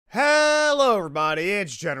Hello everybody,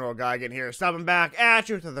 it's GeneralGigan here, stopping back at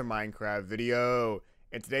you with another Minecraft video.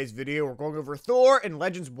 In today's video, we're going over Thor in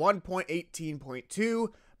Legends 1.18.2,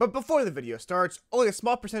 but before the video starts, only a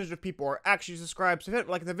small percentage of people are actually subscribed, so if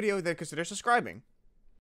you like the video, then consider subscribing.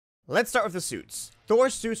 Let's start with the suits.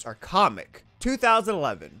 Thor's suits are Comic,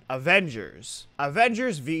 2011, Avengers,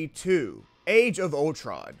 Avengers V2, Age of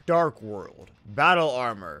Ultron, Dark World, Battle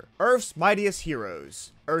Armor, Earth's Mightiest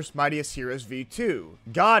Heroes, Earth's Mightiest Heroes V2,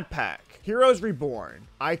 God Pack, Heroes Reborn,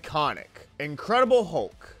 Iconic, Incredible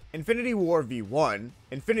Hulk, Infinity War V1,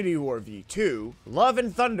 Infinity War V2, Love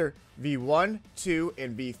and Thunder V1, 2,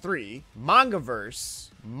 and V3, Mangaverse,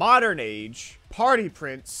 Modern Age, Party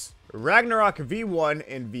Prince, Ragnarok V1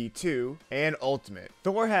 and V2, and Ultimate.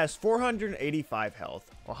 Thor has 485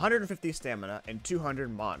 health, 150 stamina, and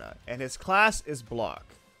 200 mana, and his class is Block.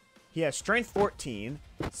 He has Strength 14,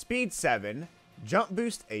 Speed 7, Jump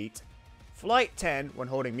Boost 8, Flight 10 when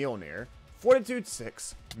holding Mjolnir, Fortitude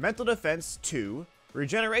 6, Mental Defense 2,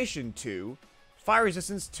 Regeneration 2, Fire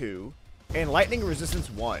Resistance 2, and Lightning Resistance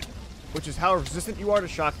 1, which is how resistant you are to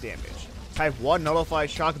shock damage. Type 1 nullifies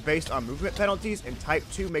shock based on movement penalties, and Type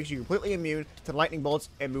 2 makes you completely immune to lightning bolts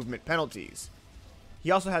and movement penalties.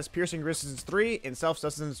 He also has Piercing Resistance 3 and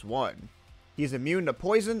Self-Sustenance 1. He is immune to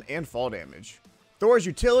poison and fall damage. Thor's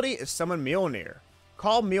utility is Summon Mjolnir.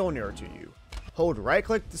 Call Mjolnir to you. Hold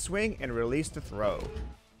right-click to swing and release to throw.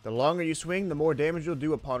 The longer you swing, the more damage you'll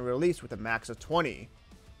do upon release with a max of 20.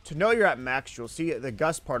 To know you're at max, you'll see the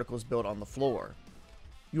gust particles build on the floor.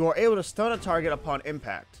 You are able to stun a target upon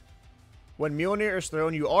impact. When Mjolnir is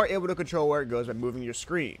thrown, you are able to control where it goes by moving your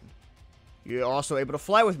screen. You're also able to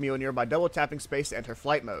fly with Mjolnir by double tapping space to enter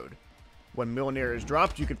flight mode. When Mjolnir is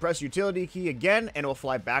dropped, you can press utility key again and it will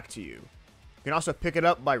fly back to you. You can also pick it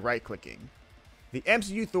up by right clicking. The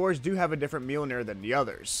MCU Thors do have a different Mjolnir than the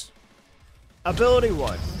others. Ability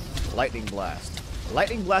 1, Lightning Blast.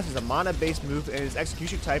 Lightning Blast is a mana based move and its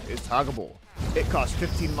execution type is toggleable. It costs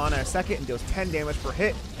 15 mana a second and deals 10 damage per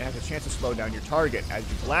hit and has a chance to slow down your target as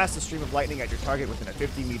you blast a stream of lightning at your target within a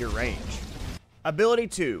 50-meter range. Ability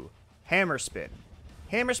 2, Hammer Spin.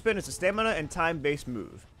 Hammer Spin is a stamina and time based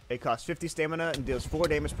move. It costs 50 stamina and deals 4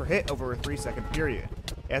 damage per hit over a 3-second period.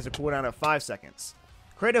 It has a cooldown of 5 seconds.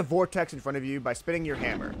 Create a vortex in front of you by spinning your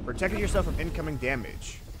hammer, protecting yourself from incoming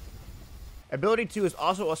damage. Ability 2 is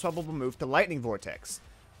also a swappable move to Lightning Vortex.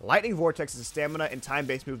 Lightning Vortex is a stamina and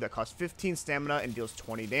time-based move that costs 15 stamina and deals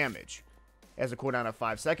 20 damage. It has a cooldown of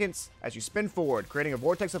 5 seconds as you spin forward, creating a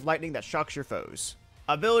vortex of lightning that shocks your foes.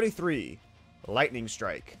 Ability 3, Lightning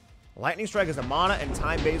Strike. Lightning Strike is a mana and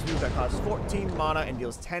time-based move that costs 14 mana and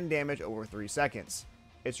deals 10 damage over 3 seconds.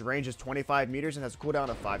 Its range is 25 meters and has a cooldown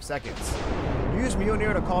of 5 seconds. Use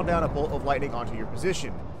Mjolnir to call down a bolt of lightning onto your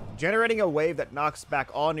position, generating a wave that knocks back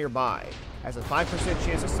all nearby, has a 5%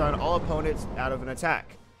 chance to stun all opponents out of an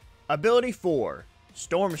attack. Ability 4,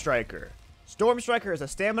 Storm Striker. Storm Striker is a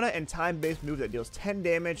stamina and time-based move that deals 10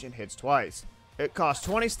 damage and hits twice. It costs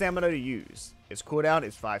 20 stamina to use. Its cooldown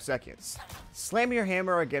is 5 seconds. Slam your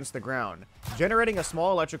hammer against the ground, generating a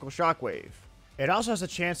small electrical shockwave. It also has a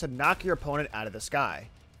chance to knock your opponent out of the sky.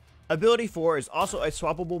 Ability 4 is also a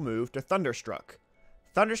swappable move to Thunderstruck.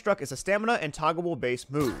 Thunderstruck is a stamina and toggleable base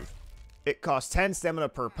move. It costs 10 stamina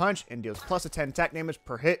per punch and deals plus a 10 attack damage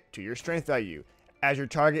per hit to your strength value, as your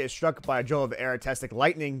target is struck by a jolt of aerotastic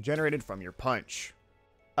lightning generated from your punch.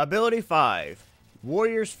 Ability 5,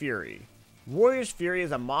 Warrior's Fury. Warrior's Fury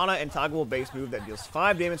is a mana and toggleable base move that deals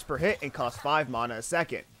 5 damage per hit and costs 5 mana a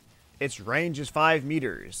second. Its range is 5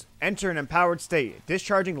 meters. Enter an empowered state,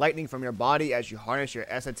 discharging lightning from your body as you harness your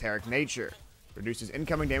esoteric nature. Reduces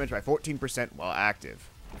incoming damage by 14% while active.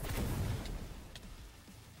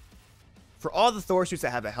 For all the Thor suits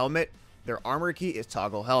that have a helmet, their armor key is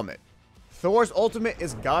Toggle Helmet. Thor's ultimate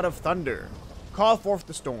is God of Thunder. Call forth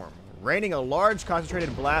the storm, raining a large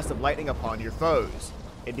concentrated blast of lightning upon your foes.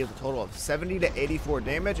 It deals a total of 70 to 84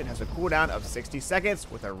 damage and has a cooldown of 60 seconds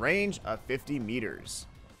with a range of 50 meters.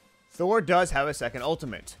 Thor does have a second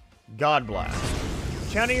ultimate, God Blast.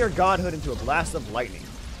 Channel your godhood into a blast of lightning,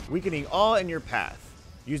 weakening all in your path.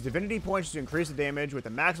 Use divinity points to increase the damage with a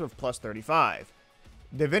maximum of plus 35.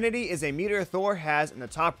 Divinity is a meter Thor has in the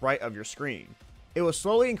top right of your screen. It will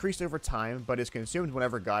slowly increase over time, but is consumed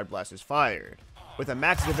whenever God Blast is fired. With a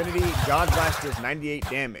max divinity, God Blast deals 98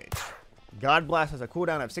 damage. God Blast has a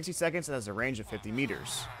cooldown of 60 seconds and has a range of 50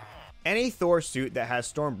 meters. Any Thor suit that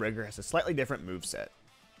has Stormbreaker has a slightly different moveset.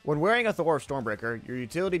 When wearing a Thor of Stormbreaker, your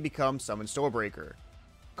utility becomes Summon Stormbreaker.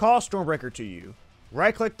 Call Stormbreaker to you.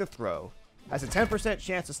 Right-click to throw. Has a 10%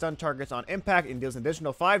 chance to stun targets on impact and deals an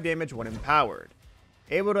additional 5 damage when empowered.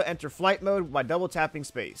 Able to enter flight mode by double tapping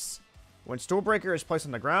space. When Stormbreaker is placed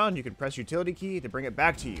on the ground, you can press utility key to bring it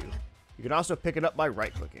back to you. You can also pick it up by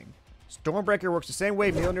right-clicking. Stormbreaker works the same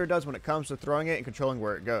way Mjolnir does when it comes to throwing it and controlling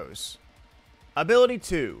where it goes. Ability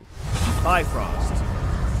 2, Bifrost.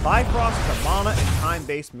 Bifrost is a mana and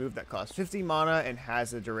time-based move that costs 50 mana and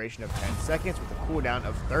has a duration of 10 seconds with a cooldown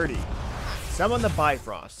of 30. Summon the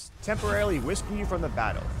Bifrost, temporarily whisking you from the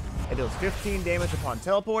battle. It deals 15 damage upon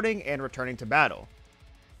teleporting and returning to battle.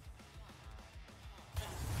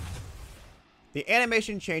 The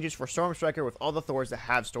animation changes for Stormstriker with all the Thors that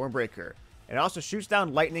have Stormbreaker. It also shoots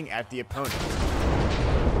down lightning at the opponent.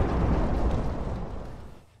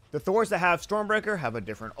 The Thors that have Stormbreaker have a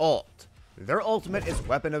different ult. Their ultimate is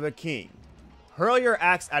Weapon of a King. Hurl your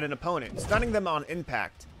axe at an opponent, stunning them on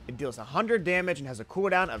impact. It deals 100 damage and has a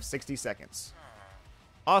cooldown of 60 seconds.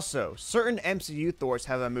 Also, certain MCU Thors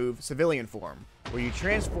have a move, Civilian Form, where you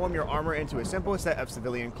transform your armor into a simple set of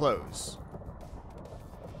civilian clothes.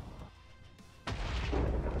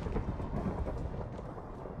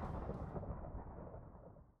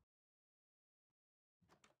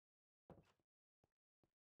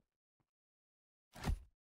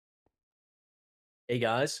 Hey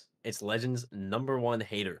guys, it's Legends #1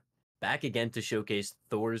 hater, back again to showcase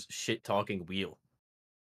Thor's shit-talking wheel.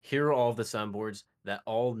 Here are all of the soundboards that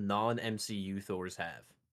all non-MCU Thors have.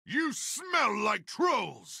 You smell like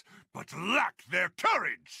trolls, but lack their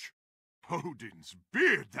courage! Odin's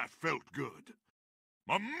beard that felt good.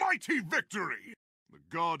 A mighty victory! The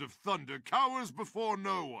god of thunder cowers before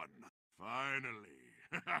no one.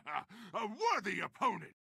 Finally, a worthy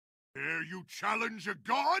opponent. Dare you challenge a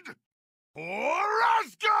god? Or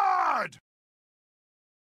Asgard!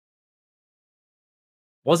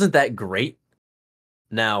 Wasn't that great?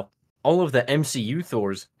 Now, all of the MCU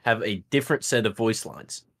Thors have a different set of voice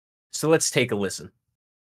lines. So let's take a listen.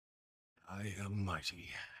 I am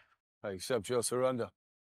mighty. I accept your surrender.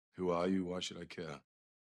 Who are you? Why should I care?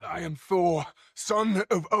 I am Thor, son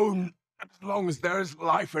of Odin. As long as there is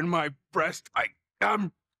life in my breast, I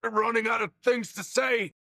am running out of things to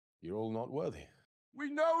say. You're all not worthy. We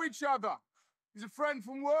know each other. He's a friend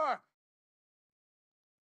from work.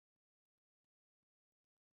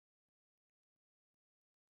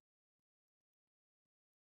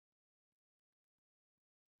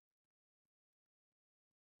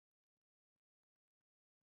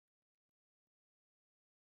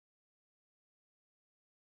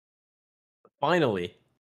 Finally,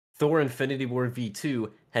 Thor Infinity War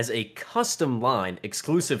V2 has a custom line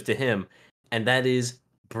exclusive to him, and that is,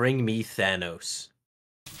 "Bring me Thanos."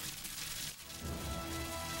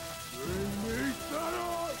 Bring me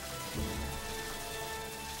Thanos!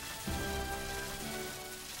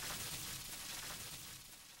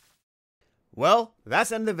 Well, that's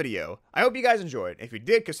the end of the video. I hope you guys enjoyed. If you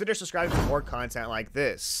did, consider subscribing for more content like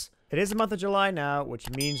this. It is the month of July now, which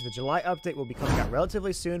means the July update will be coming out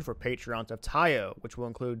relatively soon for Patreons of Tayo, which will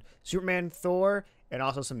include Superman, Thor, and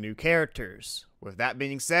also some new characters. With that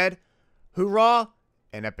being said, hoorah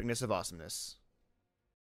and epicness of awesomeness.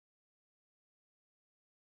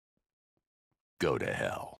 Go to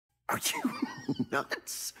hell. Are you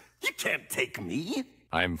nuts? You can't take me.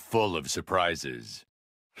 I'm full of surprises.